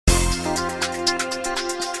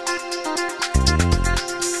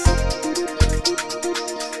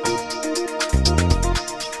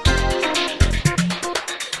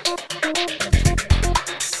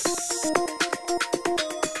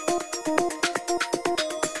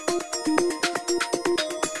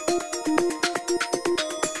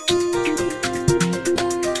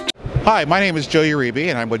Hi, my name is Joe Uribe,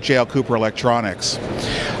 and I'm with JL Cooper Electronics.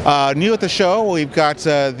 New at the show, we've got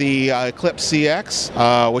the Eclipse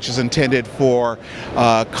CX, which is intended for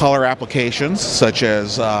color applications such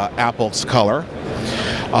as Apple's Color.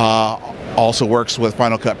 Also works with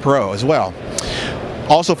Final Cut Pro as well.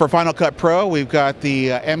 Also for Final Cut Pro, we've got the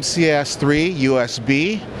MCS3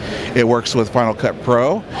 USB. It works with Final Cut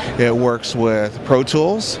Pro. It works with Pro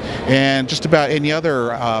Tools and just about any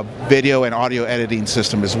other video and audio editing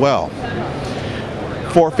system as well.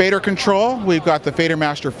 For fader control, we've got the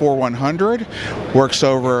FaderMaster 4100. Works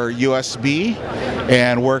over USB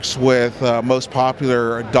and works with most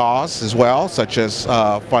popular DAWs as well, such as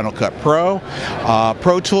Final Cut Pro,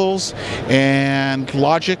 Pro Tools, and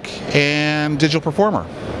Logic and Digital Performer.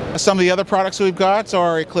 Some of the other products we've got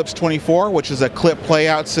are Eclipse 24, which is a clip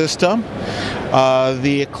playout system.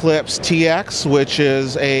 The Eclipse TX, which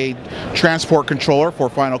is a transport controller for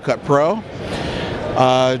Final Cut Pro.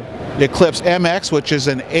 Eclipse MX, which is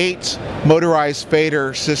an 8 motorized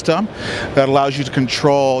fader system that allows you to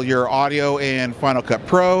control your audio in Final Cut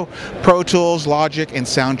Pro, Pro Tools, Logic, and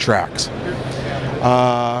Soundtracks.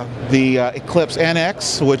 The Eclipse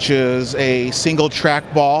NX, which is a single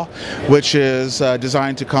trackball, which is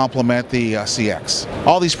designed to complement the CX.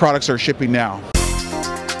 All these products are shipping now.